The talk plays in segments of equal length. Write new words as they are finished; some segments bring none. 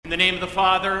name of the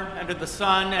Father, and of the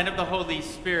Son, and of the Holy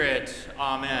Spirit.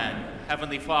 Amen.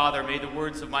 Heavenly Father, may the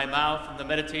words of my mouth and the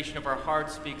meditation of our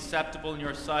hearts be acceptable in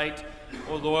your sight,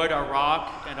 O Lord, our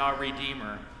rock and our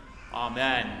Redeemer.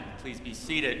 Amen. Please be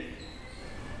seated.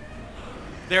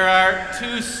 There are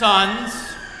two sons.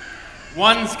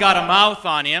 One's got a mouth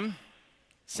on him,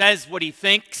 says what he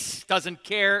thinks, doesn't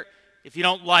care if you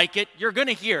don't like it. You're going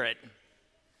to hear it.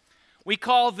 We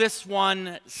call this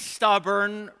one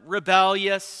stubborn,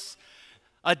 rebellious,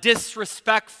 a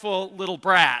disrespectful little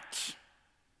brat.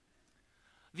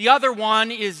 The other one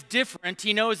is different.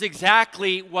 He knows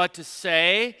exactly what to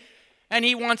say, and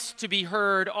he wants to be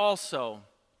heard also.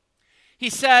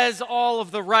 He says all of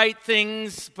the right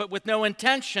things, but with no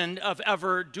intention of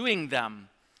ever doing them.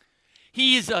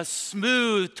 He's a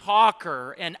smooth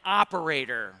talker and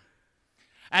operator.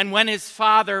 And when his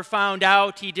father found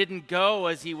out he didn't go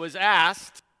as he was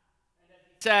asked, he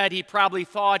said he probably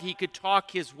thought he could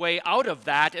talk his way out of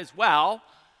that as well.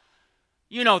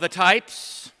 You know the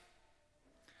types.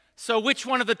 So which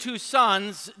one of the two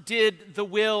sons did the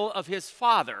will of his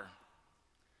father?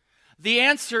 The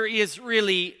answer is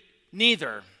really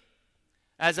neither.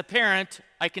 As a parent,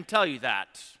 I can tell you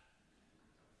that.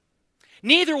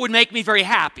 Neither would make me very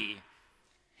happy.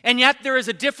 And yet there is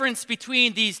a difference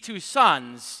between these two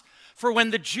sons. For when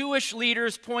the Jewish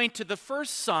leaders point to the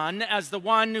first son as the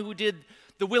one who did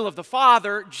the will of the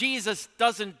Father, Jesus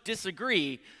doesn't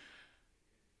disagree.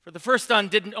 For the first son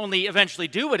didn't only eventually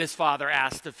do what his father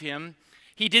asked of him,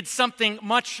 he did something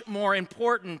much more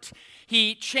important.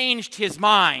 He changed his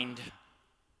mind.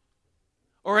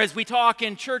 Or as we talk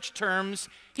in church terms,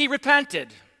 he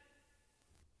repented.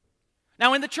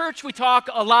 Now in the church we talk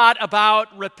a lot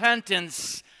about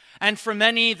repentance. And for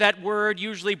many, that word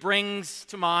usually brings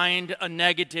to mind a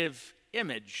negative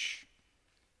image.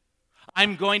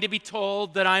 I'm going to be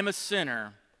told that I'm a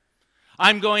sinner.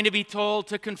 I'm going to be told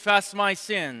to confess my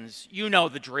sins. You know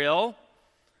the drill.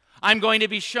 I'm going to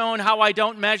be shown how I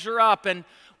don't measure up. And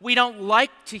we don't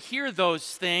like to hear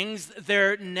those things.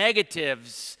 They're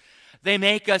negatives. They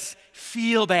make us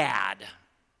feel bad.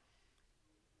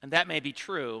 And that may be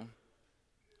true.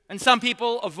 And some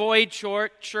people avoid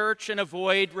church and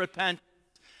avoid repentance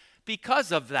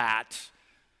because of that.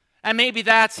 And maybe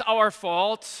that's our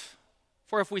fault,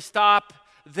 for if we stop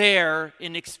there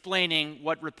in explaining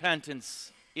what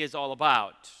repentance is all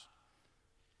about.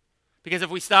 Because if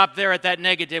we stop there at that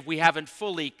negative, we haven't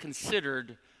fully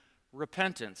considered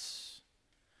repentance.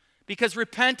 Because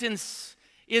repentance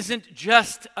isn't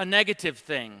just a negative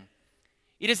thing.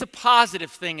 It is a positive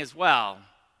thing as well.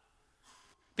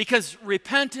 Because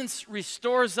repentance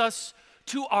restores us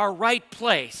to our right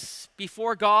place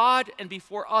before God and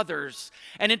before others,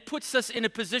 and it puts us in a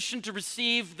position to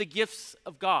receive the gifts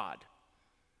of God.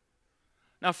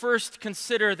 Now, first,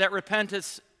 consider that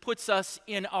repentance puts us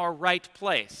in our right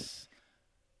place.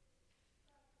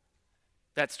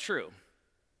 That's true.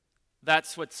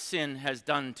 That's what sin has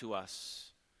done to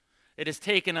us. It has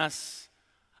taken us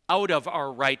out of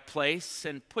our right place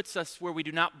and puts us where we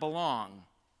do not belong.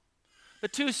 The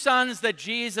two sons that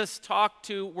Jesus talked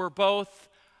to were both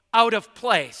out of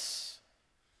place.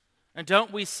 And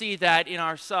don't we see that in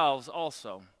ourselves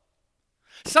also?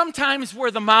 Sometimes we're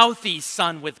the mouthy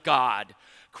son with God,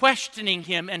 questioning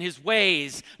him and his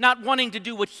ways, not wanting to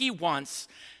do what he wants.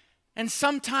 And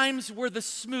sometimes we're the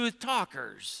smooth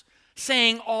talkers,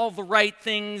 saying all the right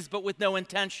things but with no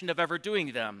intention of ever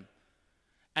doing them.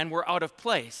 And we're out of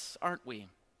place, aren't we?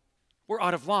 We're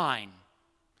out of line.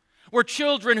 We're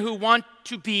children who want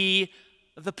to be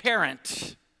the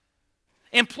parent,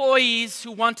 employees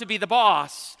who want to be the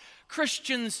boss,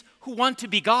 Christians who want to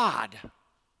be God.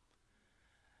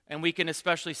 And we can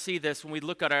especially see this when we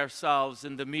look at ourselves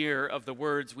in the mirror of the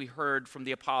words we heard from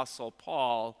the Apostle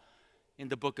Paul in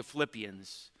the book of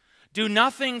Philippians. Do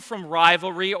nothing from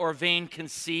rivalry or vain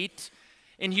conceit.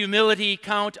 In humility,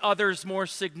 count others more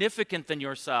significant than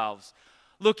yourselves.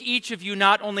 Look each of you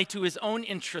not only to his own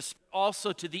interests, but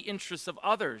also to the interests of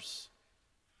others.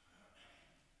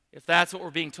 If that's what we're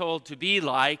being told to be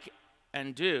like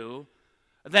and do,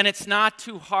 then it's not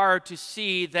too hard to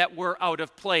see that we're out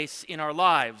of place in our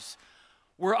lives.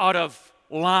 We're out of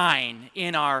line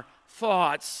in our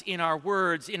thoughts, in our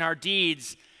words, in our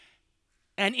deeds,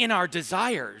 and in our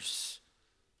desires.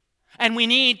 And we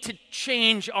need to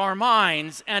change our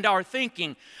minds and our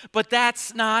thinking, but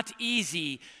that's not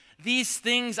easy. These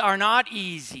things are not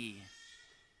easy.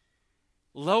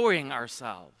 Lowering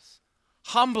ourselves,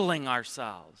 humbling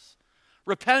ourselves,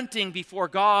 repenting before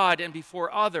God and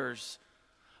before others.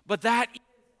 But that is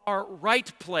our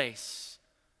right place.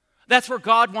 That's where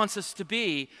God wants us to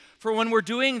be. For when we're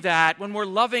doing that, when we're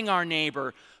loving our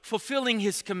neighbor, fulfilling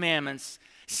his commandments,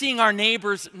 seeing our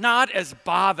neighbors not as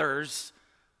bothers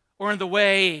or in the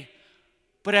way,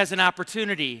 but as an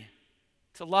opportunity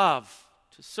to love,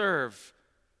 to serve,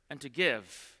 and to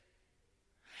give.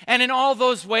 And in all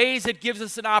those ways, it gives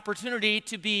us an opportunity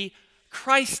to be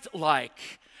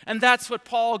Christ-like. And that's what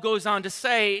Paul goes on to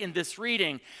say in this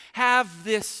reading. Have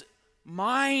this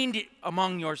mind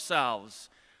among yourselves,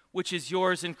 which is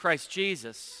yours in Christ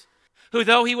Jesus, who,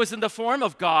 though he was in the form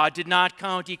of God, did not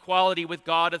count equality with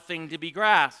God a thing to be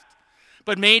grasped,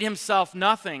 but made himself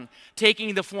nothing,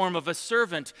 taking the form of a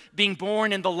servant, being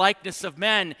born in the likeness of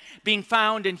men, being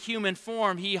found in human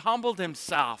form, he humbled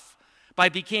himself by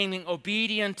becoming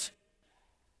obedient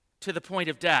to the point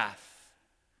of death,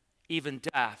 even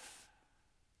death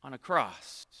on a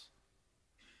cross.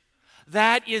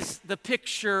 That is the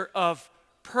picture of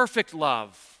perfect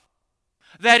love.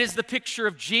 That is the picture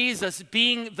of Jesus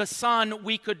being the Son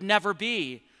we could never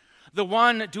be, the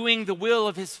one doing the will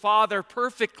of his Father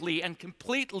perfectly and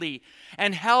completely,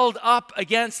 and held up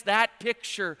against that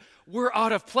picture, we're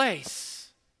out of place.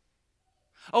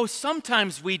 Oh,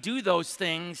 sometimes we do those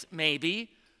things, maybe,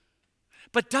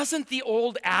 but doesn't the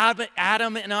old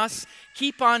Adam in us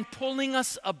keep on pulling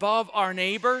us above our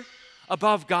neighbor,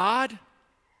 above God?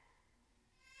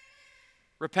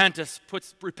 Repentance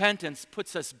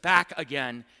puts us back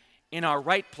again in our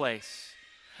right place,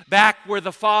 back where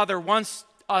the Father wants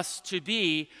us to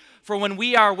be. For when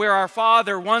we are where our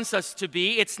Father wants us to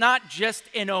be, it's not just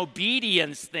an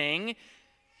obedience thing.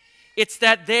 It's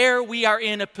that there we are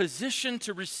in a position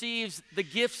to receive the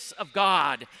gifts of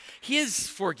God, his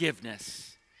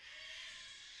forgiveness.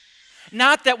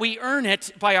 Not that we earn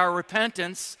it by our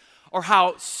repentance or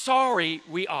how sorry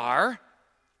we are,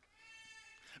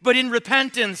 but in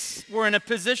repentance, we're in a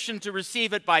position to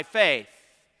receive it by faith.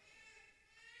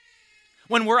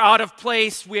 When we're out of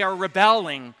place, we are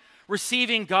rebelling.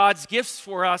 Receiving God's gifts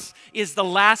for us is the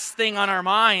last thing on our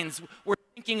minds. We're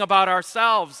thinking about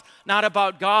ourselves, not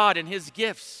about God and his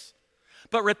gifts.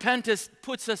 But repentance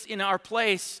puts us in our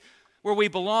place where we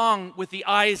belong with the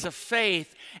eyes of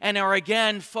faith and are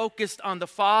again focused on the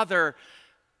Father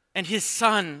and his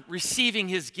Son, receiving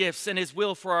his gifts and his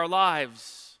will for our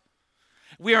lives.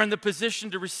 We are in the position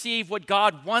to receive what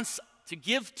God wants to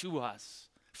give to us,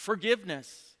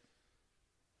 forgiveness.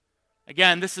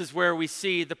 Again, this is where we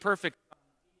see the perfect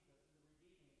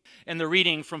in the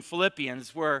reading from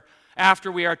Philippians, where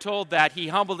after we are told that he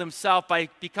humbled himself by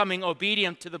becoming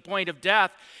obedient to the point of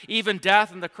death, even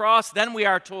death on the cross, then we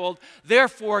are told,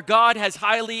 therefore God has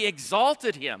highly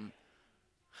exalted him.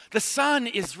 The Son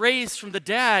is raised from the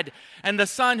dead, and the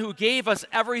Son who gave us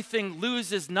everything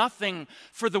loses nothing,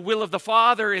 for the will of the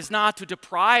Father is not to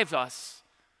deprive us,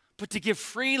 but to give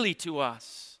freely to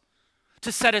us,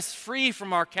 to set us free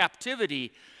from our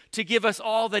captivity, to give us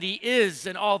all that he is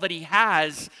and all that he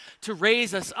has, to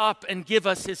raise us up and give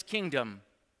us his kingdom.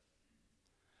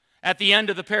 At the end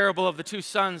of the parable of the two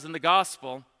sons in the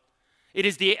gospel, it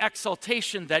is the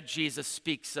exaltation that Jesus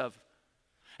speaks of.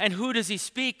 And who does he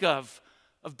speak of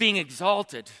being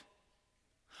exalted?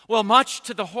 Well, much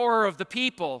to the horror of the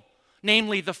people,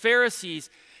 namely the Pharisees,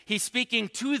 he's speaking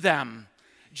to them.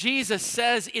 Jesus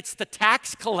says it's the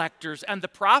tax collectors and the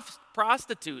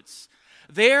prostitutes.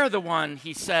 They're the one,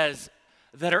 he says,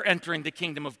 that are entering the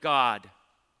kingdom of God.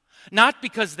 Not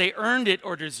because they earned it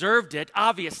or deserved it,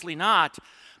 obviously not,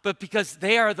 but because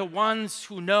they are the ones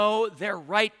who know their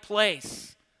right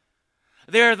place.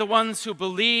 They're the ones who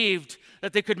believed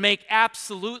that they could make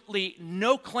absolutely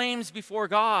no claims before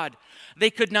God.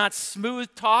 They could not smooth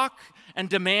talk and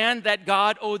demand that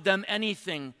God owed them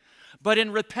anything. But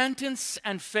in repentance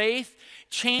and faith,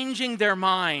 changing their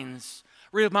minds,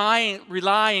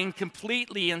 relying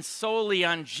completely and solely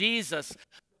on Jesus,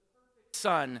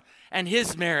 Son, and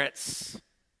his merits.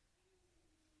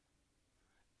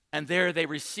 And there they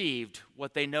received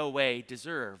what they no way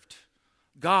deserved,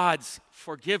 God's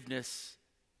forgiveness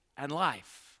and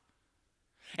life.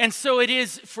 And so it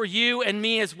is for you and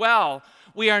me as well.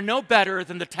 We are no better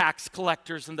than the tax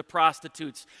collectors and the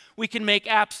prostitutes. We can make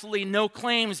absolutely no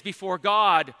claims before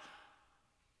God,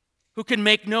 who can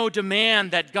make no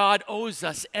demand that God owes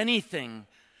us anything.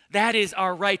 That is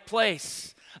our right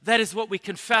place. That is what we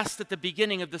confessed at the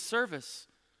beginning of the service.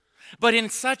 But in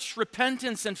such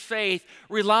repentance and faith,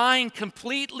 relying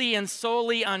completely and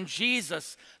solely on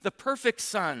Jesus, the perfect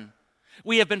Son,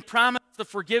 we have been promised the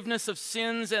forgiveness of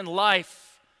sins and life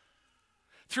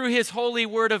through his holy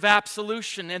word of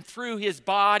absolution and through his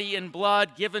body and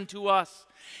blood given to us.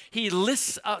 He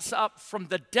lifts us up from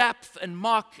the depth and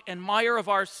muck and mire of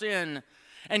our sin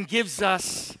and gives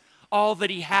us all that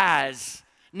he has,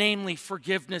 namely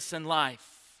forgiveness and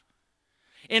life.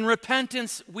 In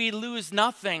repentance, we lose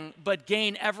nothing but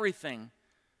gain everything.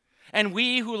 And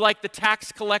we who, like the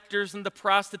tax collectors and the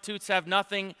prostitutes, have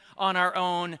nothing on our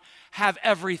own, have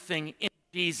everything in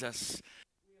Jesus.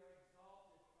 We are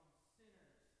exalted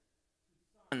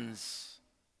from sinners to sons.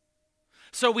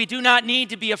 So we do not need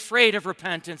to be afraid of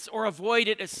repentance or avoid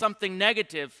it as something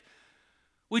negative.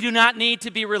 We do not need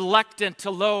to be reluctant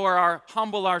to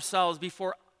humble ourselves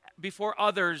before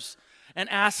others and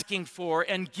asking for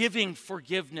and giving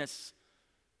forgiveness.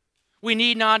 We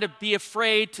need not be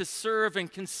afraid to serve and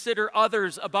consider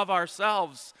others above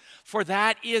ourselves, for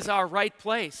that is our right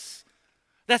place.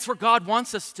 That's where God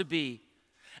wants us to be,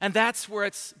 and that's where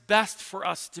it's best for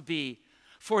us to be.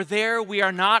 For there we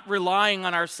are not relying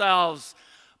on ourselves,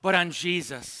 but on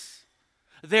Jesus.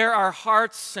 There our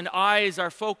hearts and eyes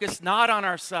are focused not on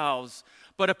ourselves,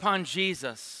 but upon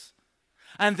Jesus.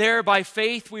 And there by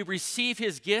faith we receive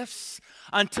his gifts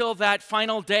until that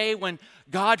final day when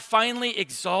God finally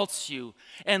exalts you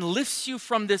and lifts you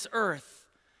from this earth,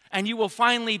 and you will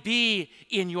finally be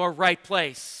in your right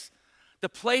place, the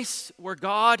place where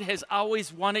God has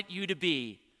always wanted you to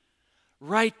be,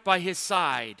 right by his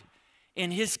side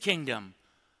in his kingdom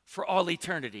for all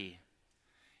eternity.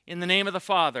 In the name of the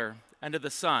Father, and of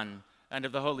the Son, and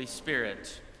of the Holy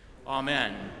Spirit.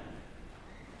 Amen.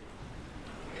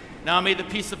 Now may the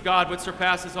peace of God, which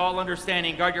surpasses all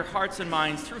understanding, guard your hearts and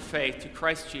minds through faith to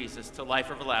Christ Jesus, to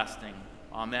life everlasting.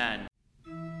 Amen.